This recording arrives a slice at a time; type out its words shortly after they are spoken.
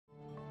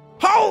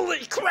Holy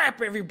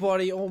crap,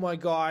 everybody! Oh my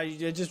god,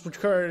 I just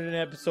recorded an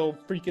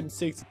episode freaking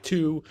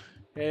 62,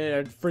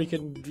 and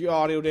freaking the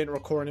audio didn't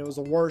record, and it was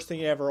the worst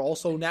thing ever.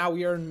 Also, now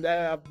we are in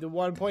the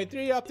 1.3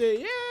 update.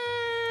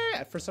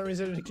 Yeah! For some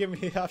reason, it didn't give me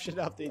the option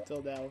to update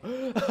till now.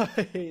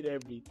 I hate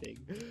everything.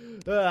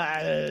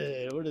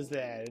 What is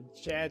that?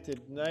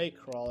 Enchanted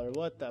Nightcrawler.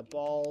 What the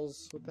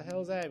balls? What the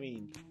hell does that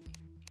mean?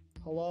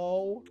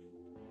 Hello?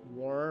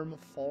 Worm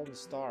Fallen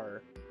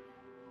Star.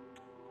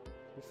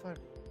 You're fine.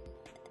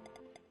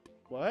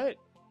 What?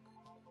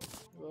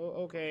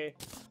 Oh, okay.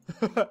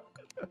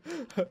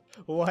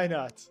 Why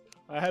not?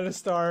 I had a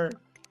star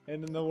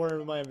and then the worm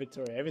in my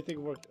inventory.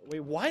 Everything worked.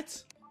 Wait,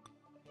 what?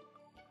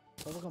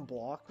 Bubblegum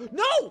block?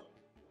 No!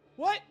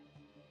 What?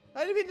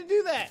 I didn't mean to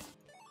do that.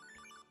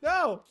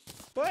 No!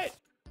 What?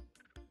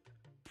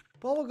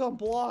 Bubblegum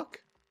block?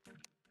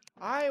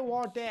 I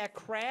want that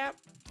crap.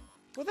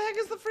 What the heck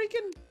is the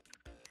freaking...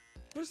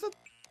 Where's the...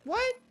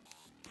 What?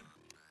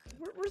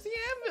 Where's the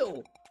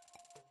anvil?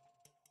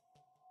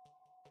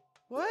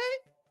 What?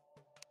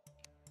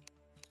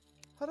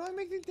 How do I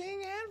make the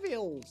dang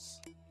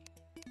anvils?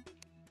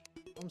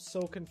 I'm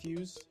so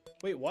confused.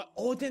 Wait, what?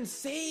 Oh, it didn't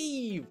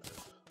save!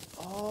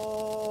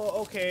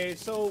 Oh, okay.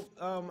 So,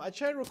 I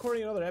tried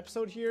recording another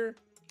episode here,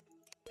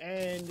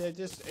 and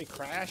it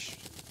crashed.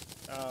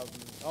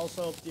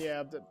 Also,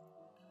 yeah,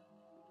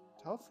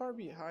 how far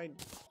behind?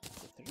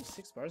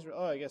 36 bars?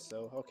 Oh, I guess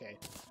so. Okay.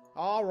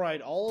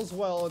 Alright, all is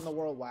well in the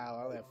world. Wow,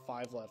 I only have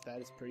 5 left. That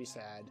is pretty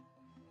sad.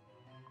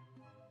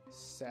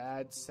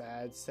 Sad,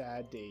 sad,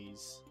 sad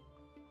days.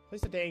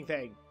 Place the dang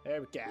thing. There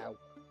we go.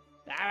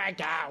 There we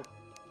go.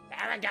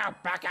 There we go,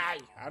 Bucky.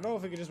 I don't know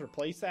if we could just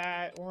replace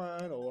that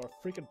one or a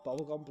freaking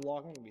bubblegum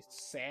block. I'm gonna be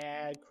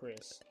sad,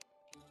 Chris.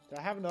 Do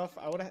I have enough?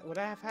 Would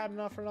I have had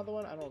enough for another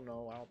one? I don't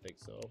know. I don't think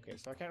so. Okay,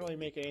 so I can't really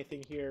make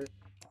anything here.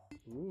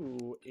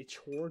 Ooh, a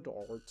chore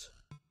dart.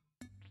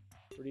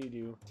 What do you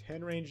do?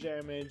 10 range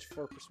damage,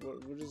 4%.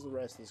 What does the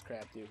rest of this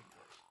crap do?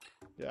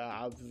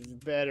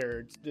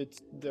 Better.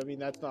 I mean,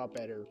 that's not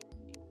better.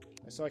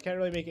 So I can't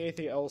really make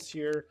anything else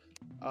here.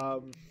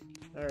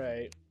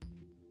 Alright.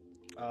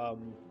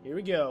 Here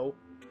we go.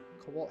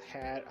 Cobalt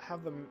hat. I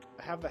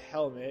have the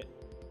helmet.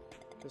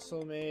 This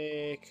will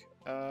make,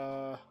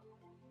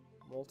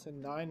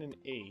 Molten 9 and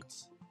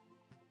 8.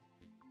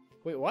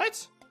 Wait,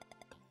 what?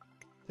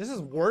 This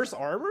is worse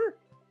armor?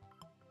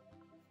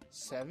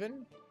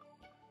 7?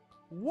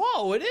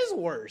 Whoa, it is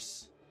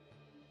worse!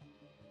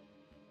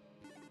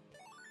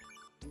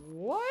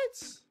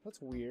 What?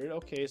 That's weird.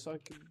 Okay, so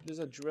there's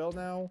a drill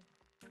now.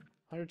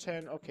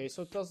 110. Okay,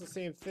 so it does the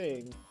same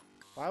thing.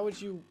 Why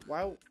would you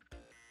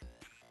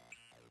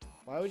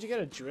get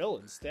a drill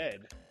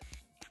instead?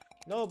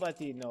 No,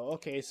 buddy, no.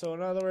 Okay, so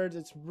in other words,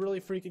 it's really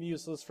freaking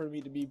useless for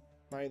me to be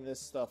buying this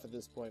stuff at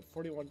this point.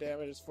 41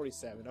 damage is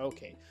 47.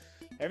 Okay.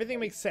 Everything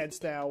makes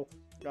sense now.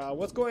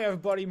 What's going on,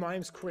 everybody? My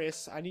name's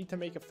Chris. I need to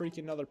make a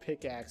freaking another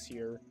pickaxe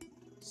here.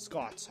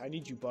 Scott, I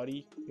need you,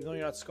 buddy. Even though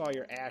you're not Scott,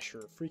 you're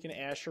Asher. Freaking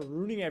Asher,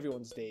 ruining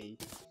everyone's day.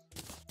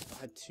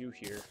 I had 2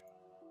 here.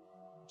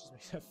 Just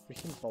make that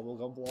freaking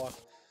bubblegum block.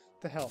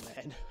 What the hell,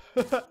 man?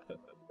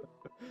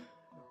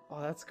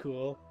 Oh, that's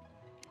cool.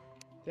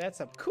 That's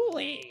a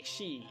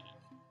cool-ish.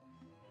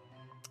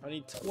 I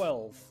need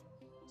 12.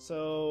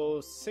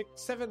 So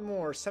 7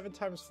 more. 7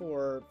 times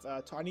 4.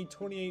 I need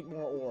 28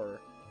 more ore.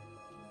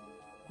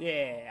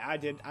 Yeah, I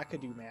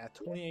could do math.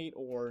 28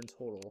 ore in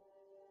total.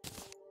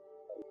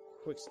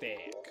 Quick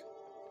stack.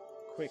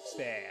 Quick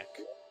stack.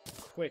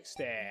 Quick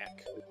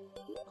stack.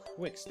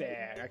 Quick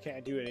stack. I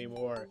can't do it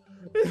anymore.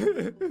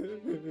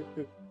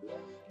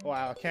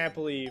 Wow, I can't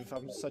believe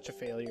I'm such a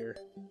failure.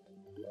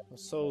 I'm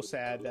so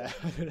sad that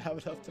I didn't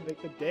have enough to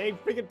make the dang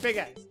freaking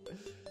pickaxe.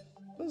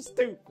 So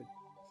stupid.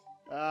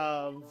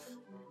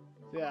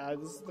 Yeah,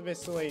 this is the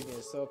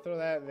miscellaneous, so throw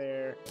that in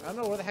there. I don't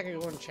know where the heck I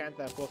go enchant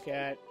that book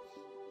at.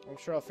 I'm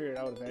sure I'll figure it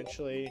out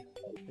eventually.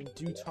 In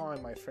due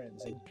time, my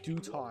friends. In due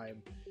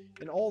time.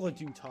 In all the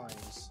due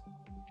times.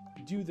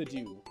 Do the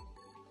do.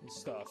 And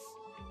stuff.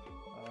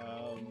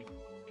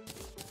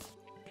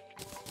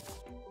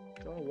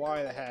 Don't know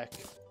why the heck.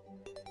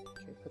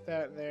 Okay, put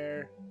that in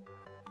there.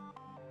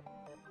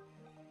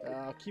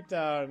 I'll keep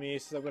that out of me,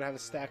 since I'm gonna have a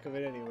stack of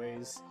it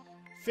anyways.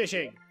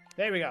 Fishing!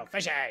 There we go,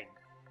 fishing!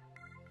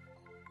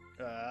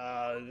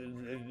 There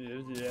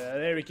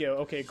we go.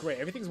 Okay, great.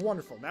 Everything's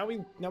wonderful. Now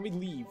we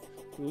leave.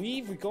 We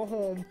leave, we go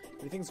home,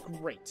 everything's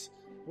great.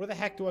 Where the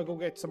heck do I go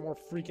get some more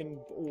freaking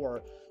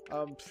ore?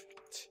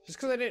 Just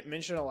because I didn't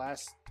mention the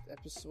last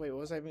episode. Wait,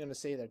 what was I even gonna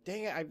say there?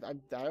 Dang it,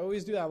 I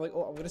always do that. I'm like,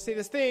 oh, I'm gonna say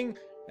this thing,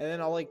 and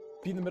then I'll like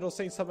be in the middle of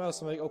saying something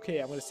else. I'm like, okay,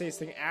 I'm gonna say this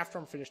thing after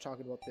I'm finished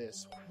talking about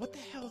this. What the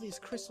hell are these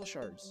crystal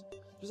shards?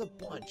 There's a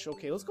bunch.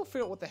 Okay, let's go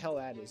figure out what the hell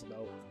that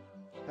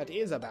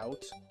is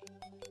about.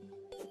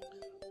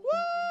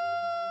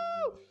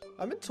 Woo!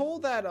 I've been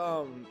told that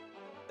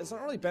it's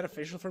not really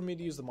beneficial for me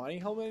to use the mining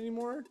helmet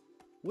anymore.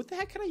 What the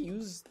heck can I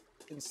use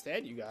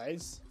instead, you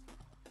guys?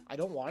 I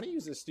don't want to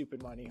use this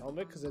stupid mining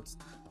helmet because it's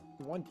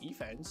 1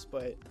 defense,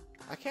 but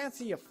I can't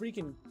see a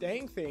freaking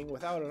dang thing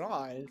without it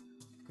on.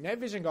 Night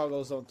vision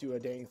goggles don't do a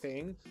dang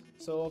thing.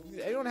 So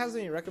if anyone has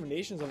any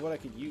recommendations of what I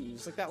could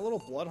use, like that little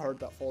blood heart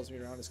that follows me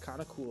around is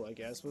kind of cool, I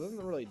guess, but it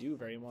doesn't really do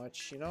very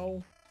much, you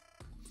know?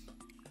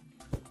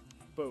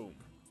 Boom.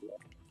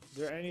 Is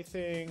there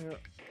anything,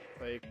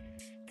 like,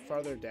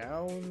 farther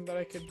down that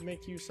I could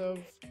make use of?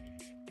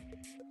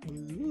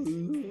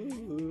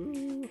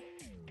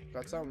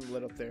 Got something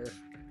lit up there.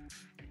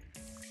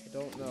 I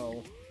don't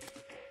know.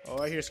 Oh,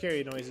 I hear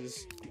scary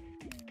noises.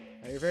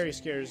 I hear very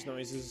scary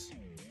noises.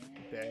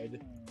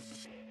 Bed.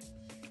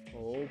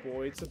 Oh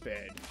boy, it's a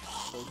bed.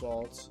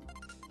 Cobalt.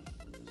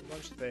 There's a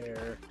bunch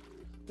there.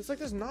 It's like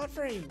there's not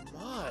very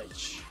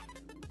much.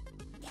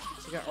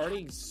 It's like I already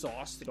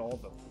exhausted all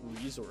the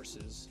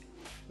resources.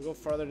 We go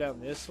farther down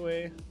this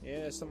way.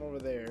 Yeah, some over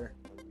there.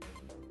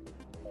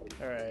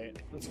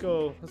 Alright, let's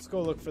go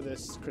look for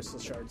this crystal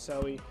shard,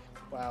 shall we?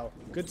 Wow,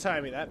 good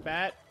timing. That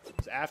bat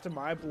is after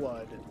my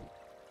blood.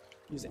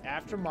 He's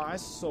after my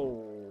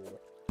soul.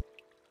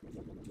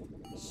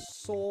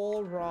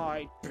 Soul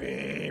right.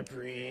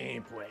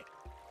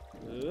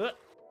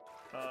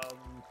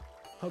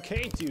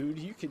 Okay, dude,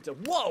 you can do.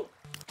 Whoa!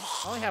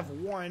 I only have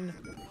one.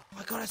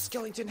 I got a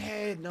skeleton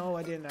head. No,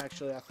 I didn't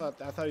actually. I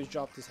thought he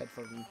dropped his head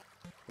for me.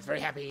 He's very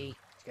happy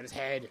to get his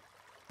head.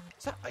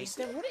 Is that ice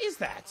there? What is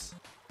that?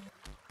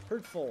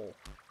 Hurtful.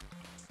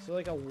 Is there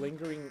like a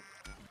lingering?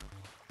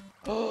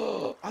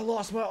 Oh, I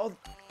lost my. Oh,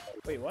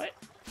 wait, what?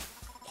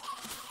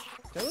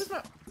 Did I lose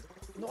my?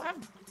 No, I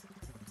have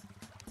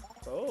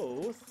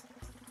both.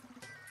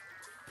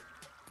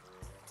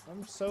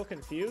 I'm so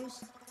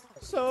confused.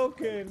 So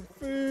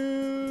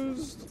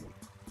confused.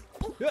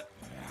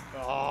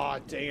 Oh,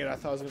 dang it. I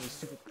thought I was going to be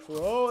super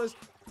close.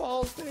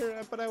 Balls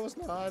there, but I was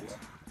not.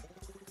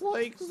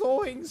 Like,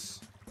 zoinks.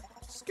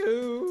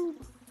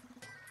 Scoob.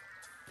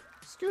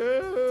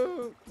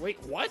 Scoob. Wait,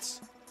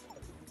 what?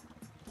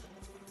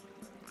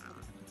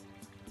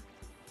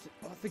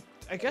 Oh,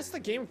 I guess the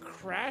game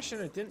crashed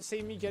and it didn't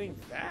save me getting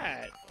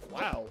that.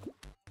 Wow.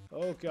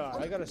 Oh, God.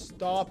 I got to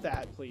stop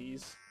that,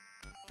 please.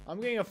 I'm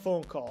getting a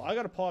phone call. I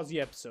gotta pause the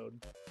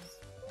episode.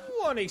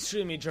 One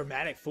extremely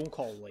dramatic phone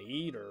call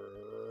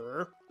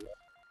later.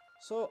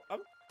 So, I'm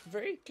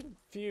very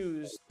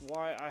confused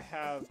why I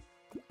have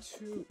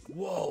two...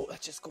 Whoa, that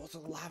just goes to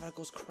the lava. It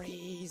goes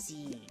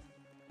crazy.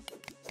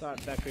 It's not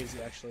that crazy,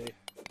 actually.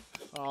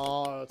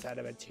 Oh, it's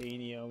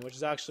adamantium, which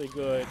is actually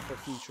good for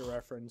future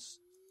reference.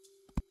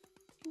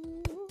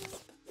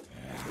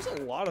 There's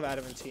a lot of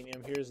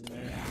adamantium here, isn't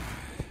there?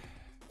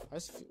 I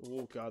just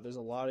feel, oh god, there's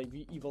a lot of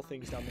evil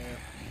things down there.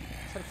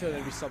 I kind of feel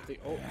there'd be something.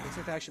 Oh, looks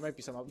like there actually might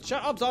be something.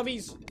 Shut up,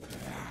 zombies!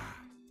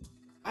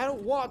 I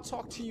don't want to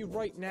talk to you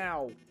right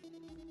now.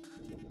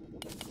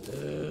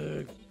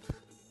 Ugh.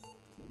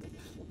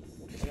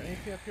 Is there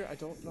anything up here? I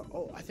don't know.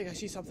 Oh, I think I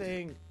see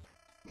something.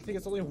 I think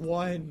it's only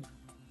one.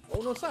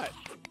 Oh no, it's not.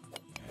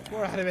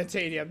 More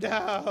adamantium.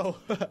 No.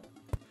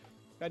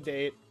 God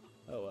dang it.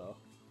 Oh well,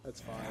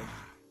 that's fine.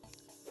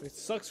 It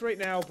sucks right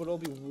now, but it'll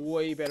be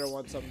way better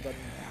once I'm done.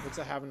 Once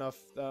I have enough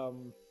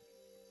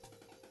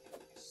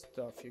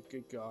stuff here.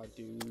 Good god,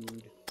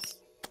 dude.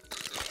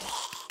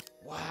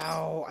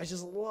 Wow, I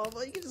just love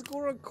it. You can just go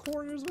around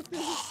corners with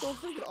this. It's so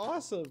freaking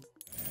awesome.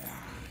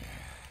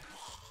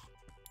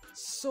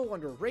 So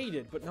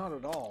underrated, but not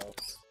at all.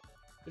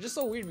 It's just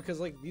so weird because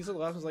like these are the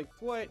weapons like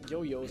what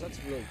yo-yos. That's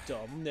really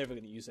dumb. I'm never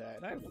gonna use that,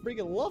 and I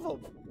freaking love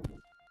them.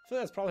 I feel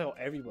that's probably how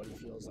everybody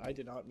feels. I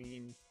did not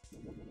mean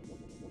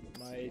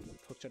my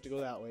hookshot to go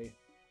that way.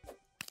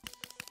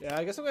 Yeah,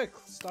 I guess I'm gonna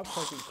stop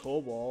collecting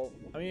cobalt.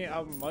 I mean,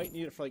 I might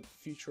need it for like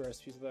future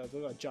recipes. Look at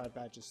that giant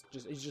bat. He's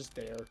just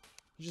there.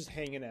 He's just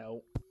hanging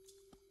out.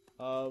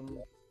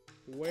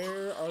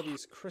 Where are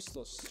these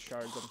crystal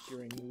shards I'm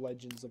hearing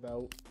legends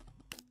about?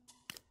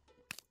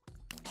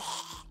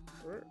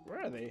 Where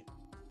are they?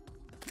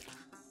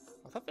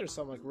 I thought there's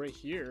some like right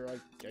here.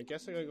 I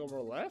guess I gotta go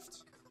more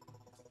left.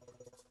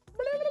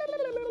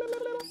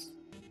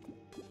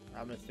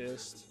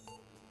 Amethyst.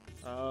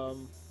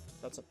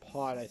 That's a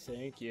pot, I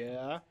think.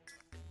 Yeah.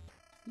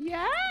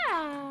 Yeah.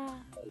 All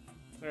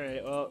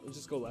right. Well, let's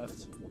just go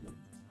left.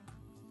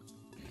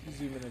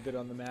 Zoom in a bit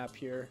on the map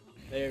here.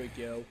 There we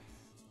go.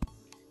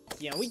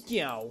 Yeah, we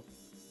go.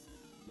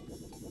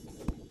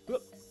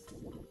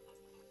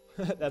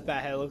 That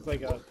bat head looked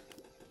like a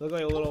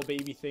little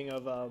baby thing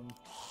of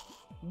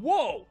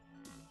Whoa!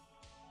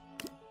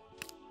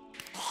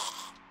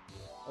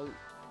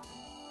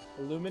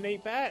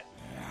 Illuminate bat?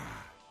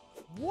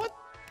 What?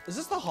 Is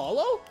this the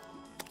hollow?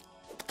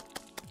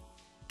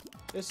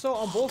 If so,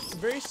 I'm both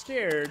very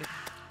scared.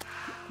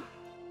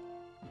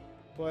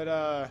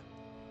 But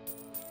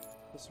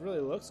this really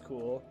looks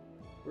cool.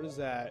 What is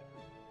that?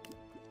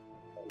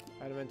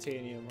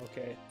 Adamantium,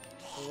 okay.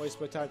 Don't waste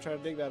my time trying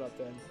to dig that up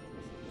then.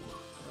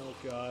 Oh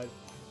god.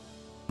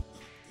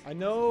 I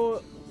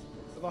know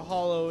the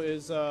hollow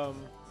is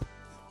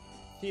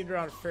themed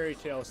around fairy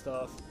tale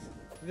stuff.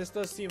 This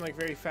does seem like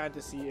very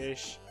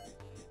fantasy-ish.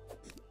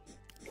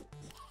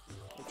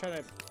 I'm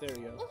trying to. There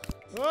we go.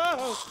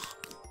 Whoa!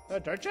 A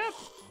dart trap?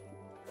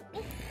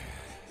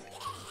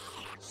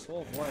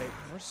 Soul of Light.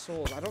 More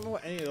souls. I don't know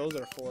what any of those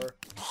are for.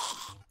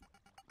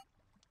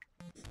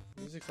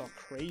 Music's all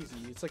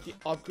crazy. It's like the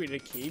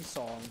upgraded cave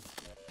song.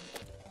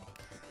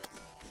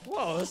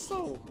 Whoa, that's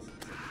so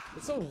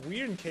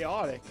weird and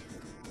chaotic.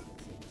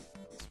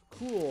 It's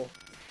cool.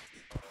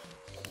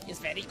 It's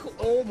very cool.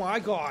 Oh my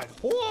god.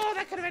 Whoa,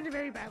 that could have ended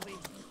very badly.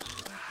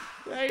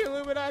 Hey,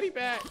 Illuminati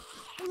bat.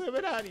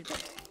 Illuminati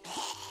bat.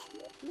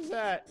 Who's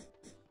that?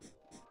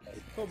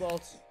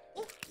 Cobalt.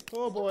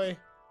 Oh boy.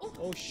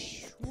 Oh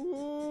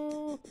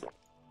woo.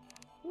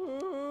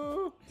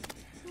 Woo.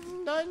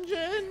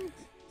 Dungeon.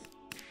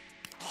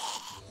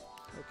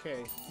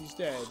 Okay, he's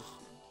dead.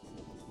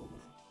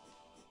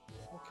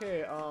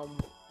 Okay,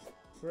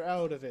 we're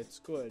out of it.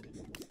 Good.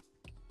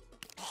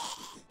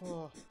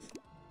 Oh.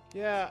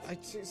 Yeah,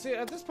 see,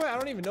 at this point, I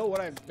don't even know what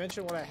I've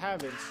mentioned, what I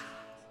haven't.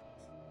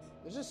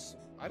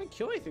 I didn't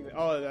kill anything.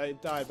 Oh, I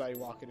died by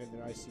walking in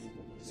there, I see.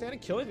 See, I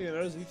didn't kill anything.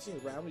 There was these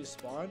things randomly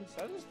spawn. Is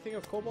that just a thing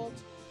of Cobalt?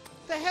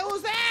 What the hell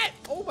is that?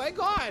 Oh my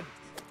god!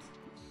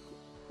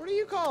 What are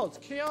you called?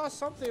 Chaos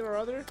something or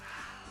other?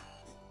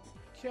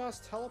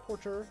 Chaos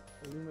Teleporter.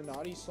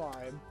 Illuminati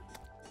Slime.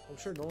 I'm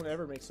sure no one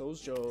ever makes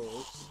those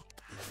jokes.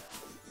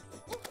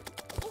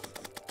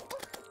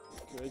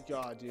 Good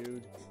god,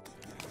 dude.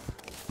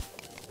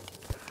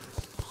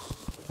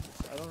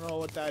 I don't know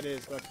what that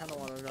is, but I kind of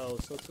want to know,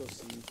 so let's go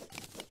see.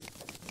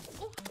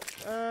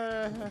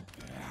 Oh,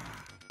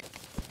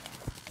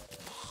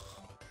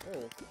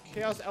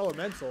 Chaos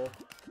Elemental.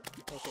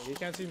 Okay, you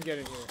can't see him get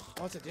in here.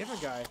 Oh, it's a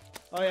different guy.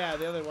 Oh yeah,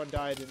 the other one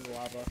died in the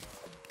lava.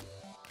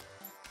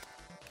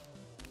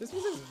 This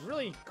music is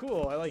really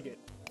cool. I like it.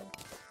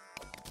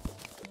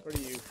 What are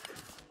you?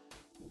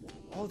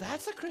 Oh,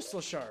 that's a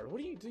crystal shard.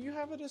 What do you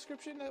have a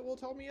description that will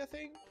tell me a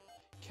thing?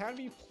 Can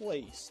be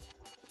placed.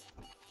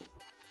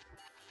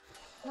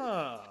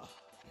 Huh.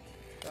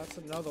 That's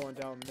another one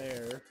down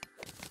there.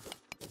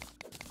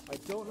 I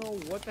don't know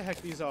what the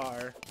heck these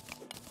are.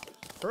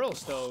 Pearl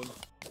Stone.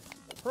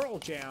 Pearl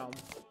Jam.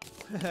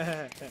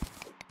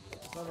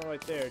 Another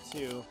right there,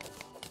 too.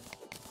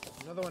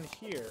 Another one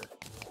here.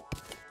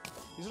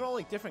 These are all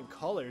like different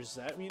colors.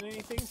 Does that mean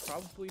anything?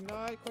 Probably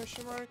not,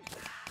 question mark.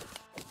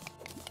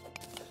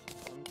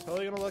 I'm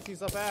totally gonna look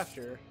these up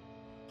after.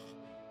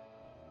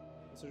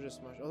 Those are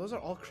just much. Oh, those are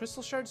all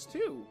crystal shards,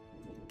 too.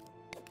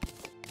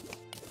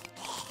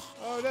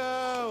 Oh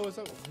no! Is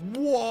that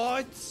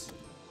what?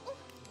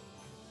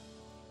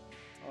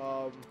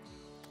 Oh,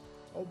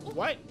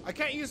 what? I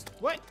can't use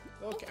what?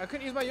 Okay, I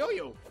couldn't use my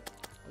yo-yo.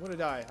 I'm gonna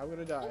die. I'm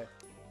gonna die.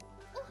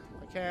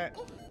 I can't.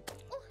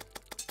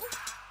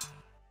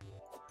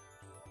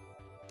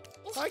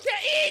 I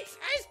can't eat.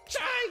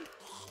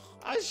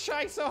 I was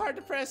trying so hard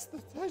to press the.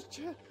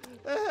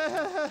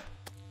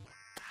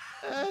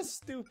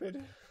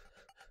 Stupid.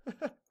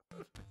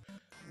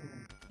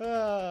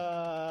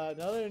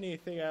 Another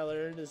neat thing I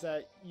learned is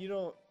that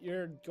your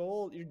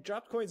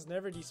drop coins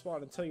never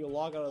despawn until you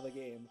log out of the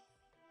game,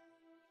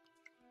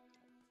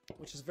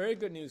 which is very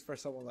good news for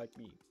someone like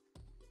me.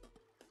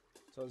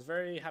 So I was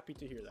very happy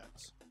to hear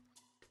that.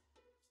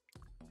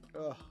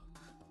 Ugh,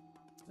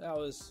 that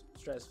was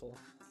stressful.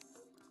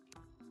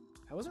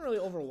 I wasn't really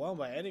overwhelmed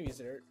by enemies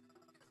there.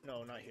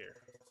 No, not here.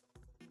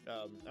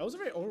 I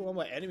wasn't very overwhelmed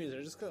by enemies.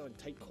 They're just kind of in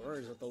tight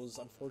corners with those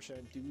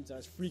unfortunate dudes. I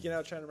was freaking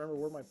out trying to remember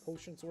where my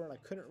potions were, and I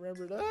couldn't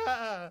remember.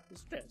 The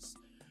stress.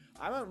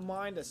 I don't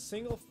mind a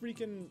single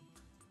freaking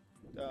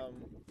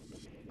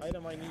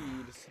item I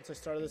need since I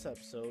started this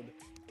episode.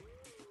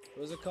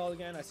 What was it called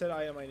again? I said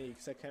item I need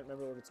because I can't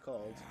remember what it's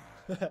called.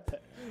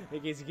 In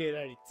case you get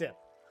any tip.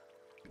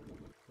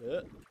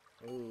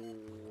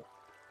 Oh.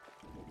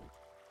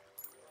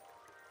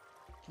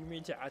 Give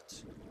me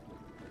that.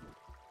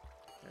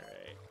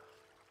 Alright.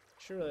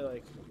 Should really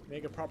like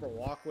make a proper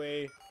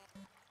walkway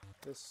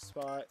this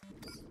spot.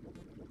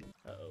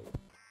 Uh-oh.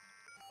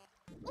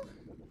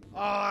 Oh,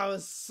 I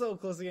was so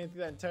close to getting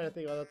through that entire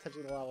thing without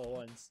touching the lava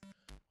once.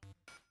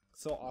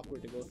 So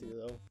awkward to go through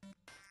though.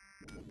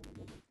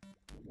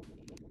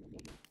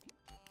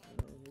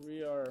 Here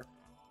we are.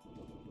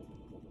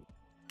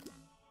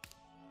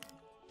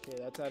 Okay,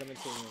 that's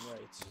adamantium,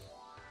 right.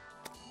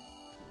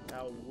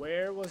 Now,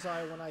 where was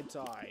I when I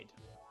died?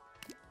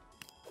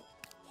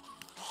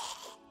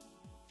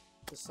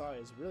 This side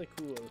is really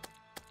cool.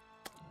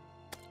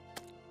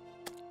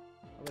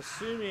 I'm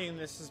assuming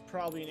this is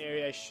probably an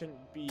area I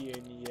shouldn't be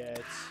in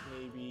yet.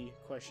 Maybe,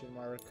 question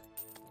mark.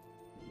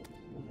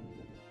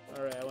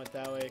 Alright, I went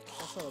that way.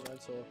 That's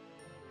elemental.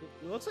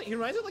 It looks like, he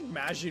reminds me of like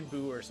Majin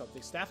Buu or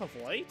something. Staff of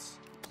Light?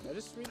 Did I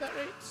just read that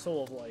right?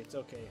 Soul of Light,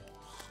 okay.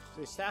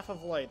 So Staff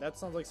of Light, that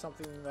sounds like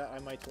something that I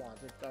might want.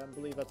 I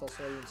believe that's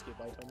also a RuneScape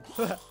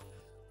item.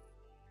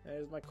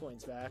 There's my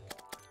coins back.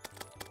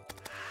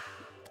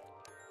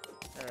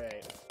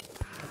 Alright.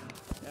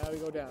 Now we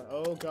go down.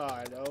 Oh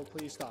god. Oh,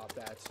 please stop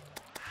that.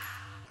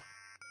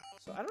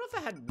 So I don't know if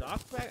I had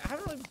knockback. I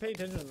haven't really paid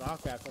attention to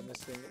knockback on this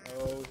thing.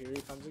 Oh, here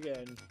he comes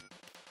again.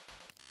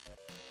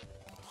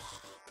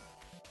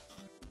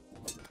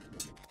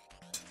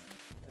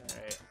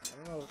 Alright.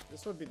 I don't know if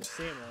this would be the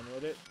same one,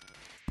 would it?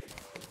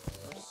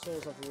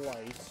 souls of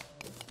light.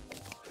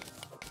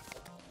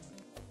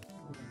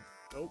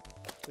 Nope.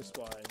 This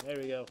one. There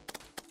we go.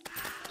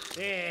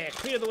 Yeah,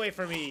 clear the way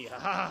for me. Ha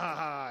ha ha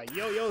ha.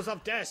 Yo-yos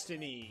of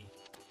destiny.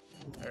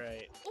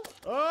 Alright.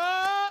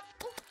 Oh!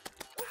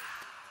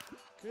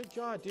 Good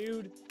job,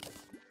 dude.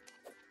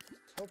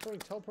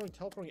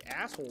 Teleporting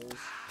assholes.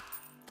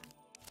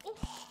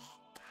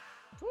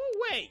 Go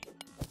away!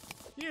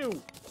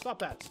 You! Stop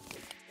that.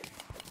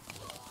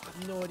 I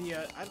have no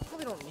idea. I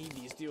probably don't need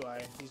these, do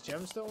I? These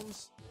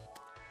gemstones?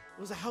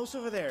 There's a house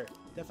over there.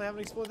 Definitely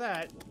haven't explored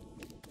that.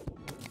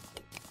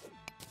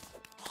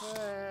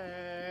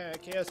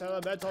 Chaos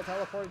elemental,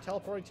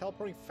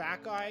 teleporting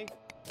fat guy.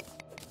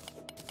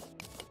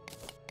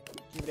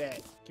 Give me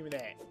that. Give me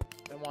that.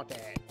 I want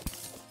that.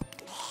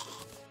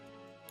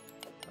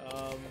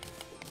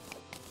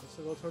 Let's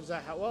go towards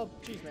that house. Well,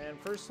 geez, man.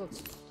 First,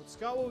 let's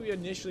go what we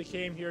initially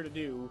came here to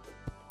do.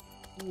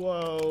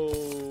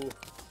 Whoa.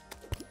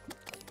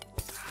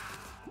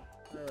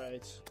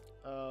 Alright.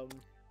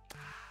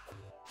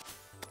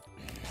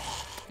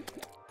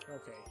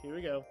 Okay, here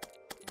we go.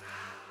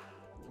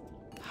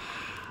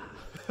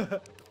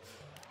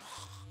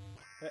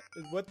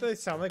 What they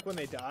sound like when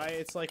they die,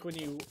 it's like when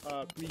you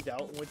breathe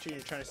out and when you're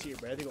trying to see your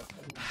breath, they go.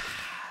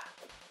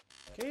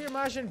 Okay, your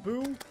Majin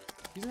Buu.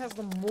 He has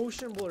the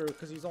motion blur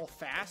because he's all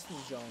fast and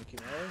junk, you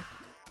know?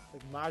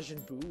 Like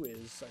Majin Buu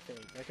is, I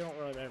think. I don't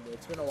really remember.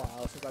 It's been a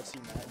while since I've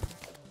seen that.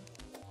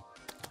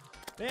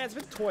 Man, it's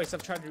been twice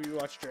I've tried to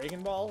rewatch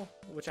Dragon Ball,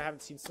 which I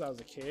haven't seen since I was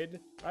a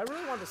kid. I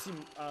really wanted to see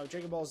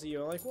Dragon Ball Z.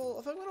 I'm like, well,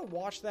 if I'm gonna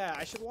watch that,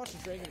 I should watch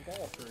Dragon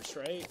Ball first,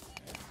 right?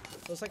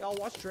 So it's like, I'll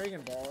watch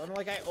Dragon Ball, and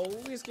like, I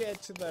always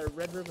get to the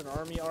Red Ribbon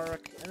Army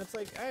arc, and it's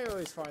like, I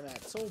always find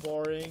that so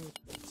boring.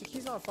 It's like,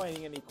 he's not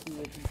fighting any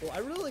cool people. I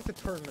really like the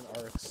tournament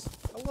arcs.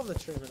 I love the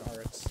tournament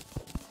arcs.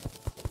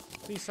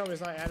 Please tell me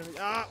it's not anime.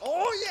 Ah,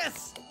 oh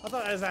yes! I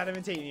thought it was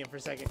adamantium for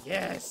a second.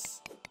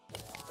 Yes!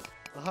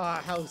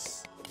 Aha,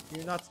 house.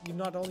 You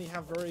not only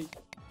have very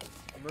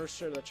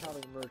Mercer, the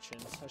traveling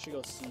merchant. I should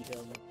go see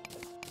him.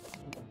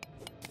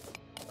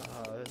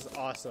 This is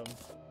awesome.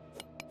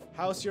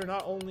 House, you're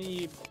not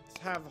only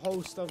have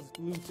host of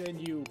loot in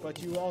you,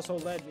 but you also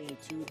led me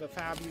to the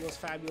fabulous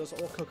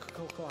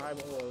Orkokoheim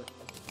ore.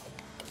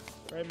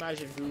 Right,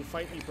 Majin Buu,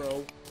 fight me,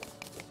 bro.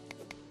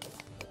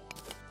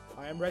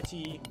 I am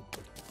ready.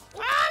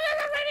 Ah, I'm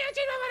not ready!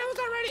 I was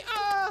not ready!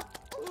 Ah!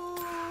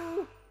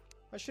 Ooh!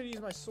 I should use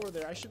my sword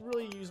there. I should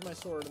really use my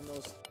sword in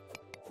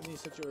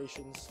these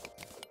situations.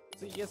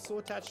 So you get so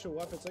attached to a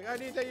weapon. It's like, I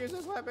need to use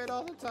this weapon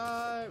all the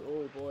time!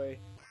 Oh boy.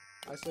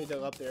 I actually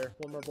dug up there.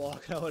 One more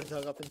block and I would have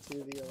dug up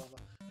into the lava.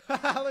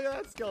 Look at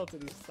that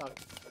skeleton, he's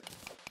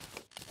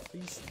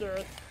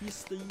stuck. He's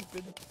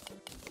sleeping.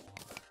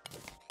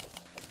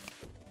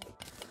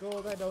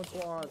 Gold I don't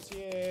want,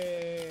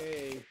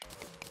 yay!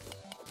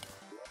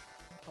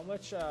 How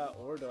much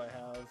ore do I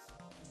have?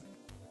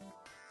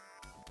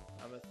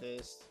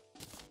 Amethyst.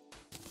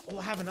 Oh,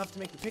 I have enough to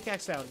make the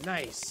pickaxe down,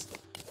 nice!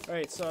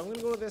 Alright, so I'm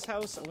gonna go to this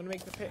house, I'm gonna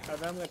make the pick,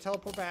 then I'm gonna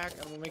teleport back,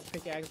 and I'm gonna make the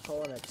pickaxe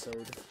call an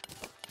episode.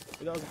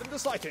 It has been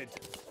decided!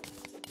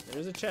 There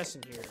is a chest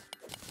in here.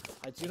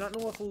 I do not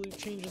know if the loot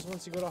changes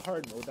once you go to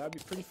hard mode. That'd be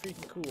pretty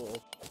freaking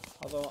cool.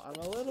 Although, I'm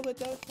a little bit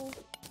doubtful.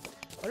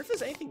 I wonder if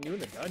there's anything new in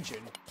the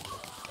dungeon.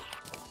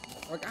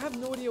 Like, I have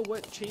no idea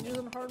what changes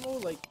in hard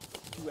mode. Like,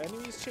 do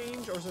enemies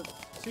change? Or is it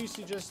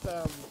seriously just,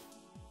 the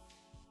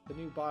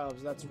new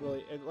biomes? That's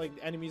really, like,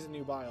 enemies and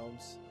new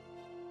biomes.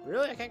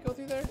 Really? I can't go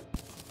through there?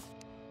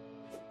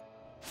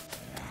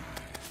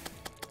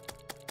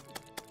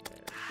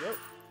 There we go.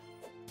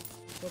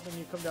 Hoping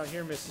you come down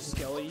here, Mrs.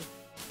 Skelly.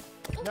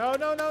 No,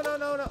 no, no, no,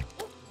 no, no.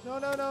 No,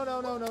 no, no,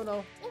 no, no, no,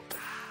 no.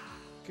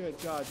 Good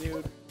God,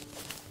 dude.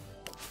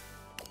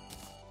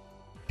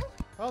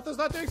 Health is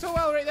not doing so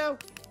well right now.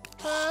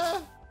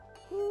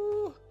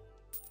 Ooh.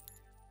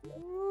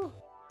 Ooh.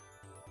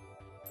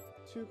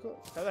 Too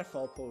cool. Another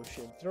fall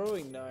potion.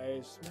 Throwing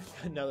knives.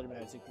 Another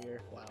magic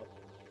mirror. Wow.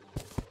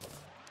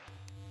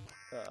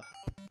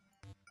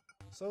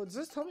 So does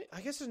this tell me?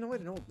 I guess there's no way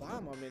to know what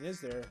biome I'm in, is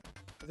there?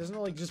 There's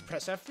no like just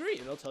press F3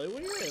 and it'll tell you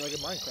what you're in, like in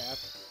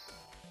Minecraft.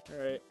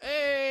 Alright.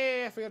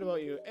 Hey, I forgot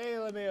about you. Hey,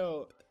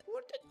 Lemeo.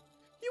 What did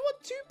you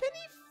want 2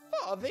 penny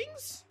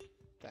farthings?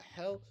 The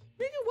hell?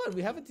 Make it one,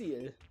 we have a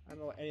deal. I don't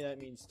know what any of that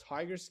means.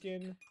 Tiger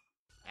skin,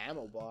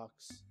 ammo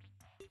box.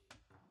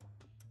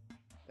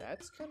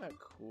 That's kinda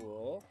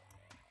cool.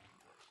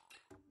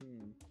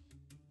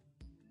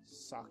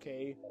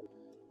 Sake.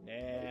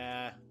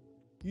 Nah.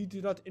 You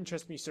do not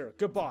interest me, sir.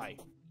 Goodbye.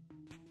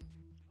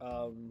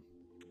 Oh,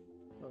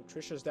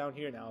 Trisha's down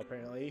here now,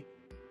 apparently.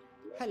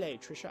 Hello,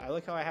 Trisha. I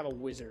like how I have a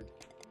wizard.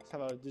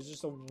 There's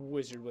just a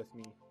wizard with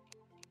me.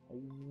 A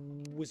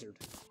wizard.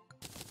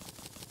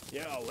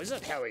 Yeah,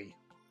 wizard Harry.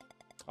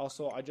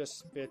 Also, I just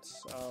spit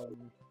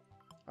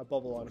a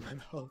bubble out of my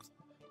mouth.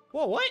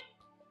 Whoa, what?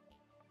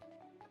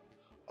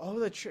 Oh,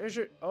 the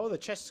treasure. Oh, the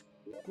chests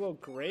glow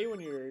gray when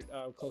you're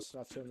close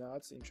enough to them. Now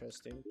that's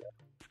interesting.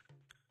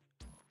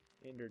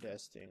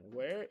 Inderdesting.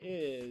 Where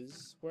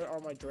are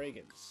my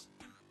dragons?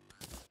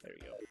 There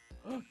we go.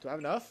 Do I have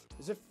enough?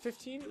 Is it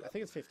 15? I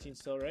think it's 15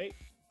 still, right?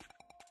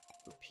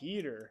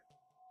 Repeater.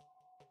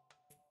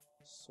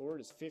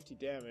 Sword is 50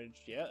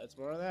 damage. Yeah, that's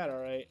more than that,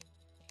 alright.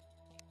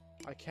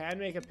 I can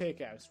make a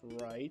pickaxe,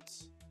 right?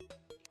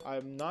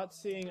 I'm not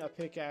seeing a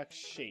pickaxe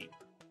shape.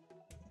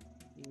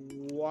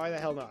 Why the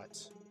hell not?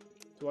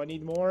 Do I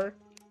need more?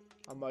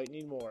 I might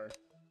need more.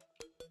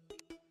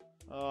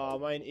 Oh,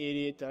 am I an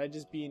idiot? Did I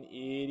just be an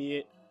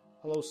idiot?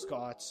 Hello,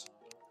 Scott.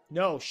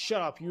 No,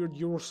 shut up.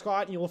 You're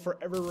Scott, and you will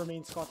forever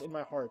remain Scott in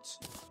my heart.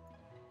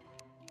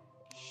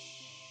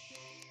 Shh.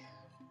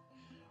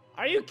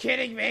 Are you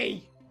kidding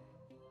me?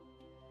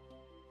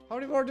 How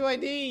many more do I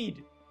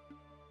need?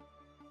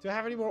 Do I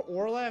have any more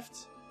ore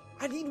left?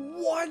 I need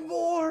one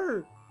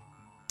more!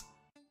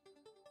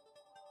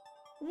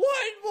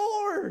 One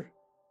more!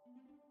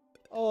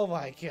 Oh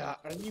my god,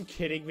 are you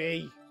kidding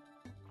me?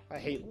 I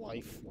hate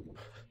life.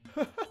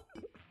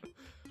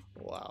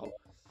 Wow.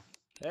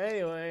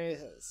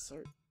 Anyways,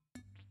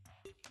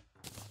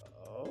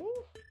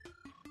 oh?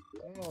 I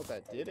don't know what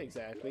that did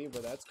exactly,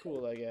 but that's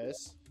cool, I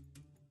guess.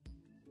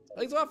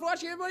 Thanks a lot for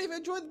watching, everybody. If you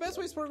enjoyed, the best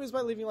way to support me is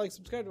by leaving a like,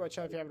 subscribe to my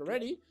channel if you haven't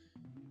already.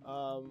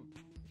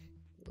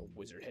 The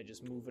wizard head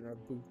just moving our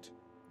boot.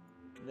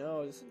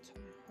 No, it isn't.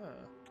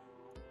 Huh.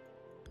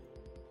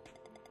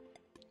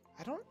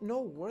 I don't know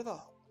where the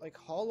like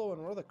hollow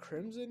and where the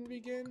crimson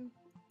begin.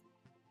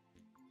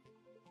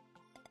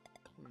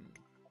 I'm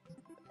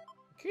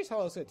curious how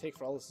long it's gonna take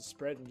for all this to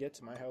spread and get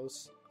to my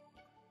house.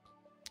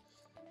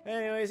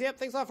 Anyways, yep,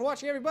 thanks a lot for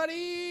watching,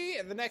 everybody!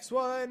 And the next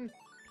one,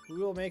 we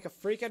will make a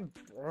freaking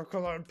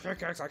Brooklyn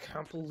pickaxe. I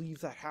can't believe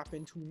that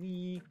happened to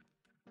me.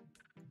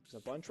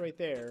 There's a bunch right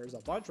there. There's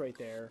a bunch right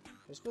there.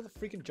 Let's go to the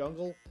freaking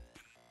jungle.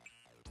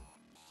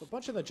 There's a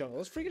bunch in the jungle.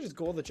 Let's freaking just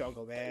go to the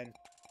jungle, man.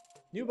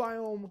 New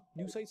biome,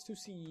 new sights to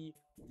see.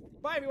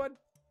 Bye, everyone!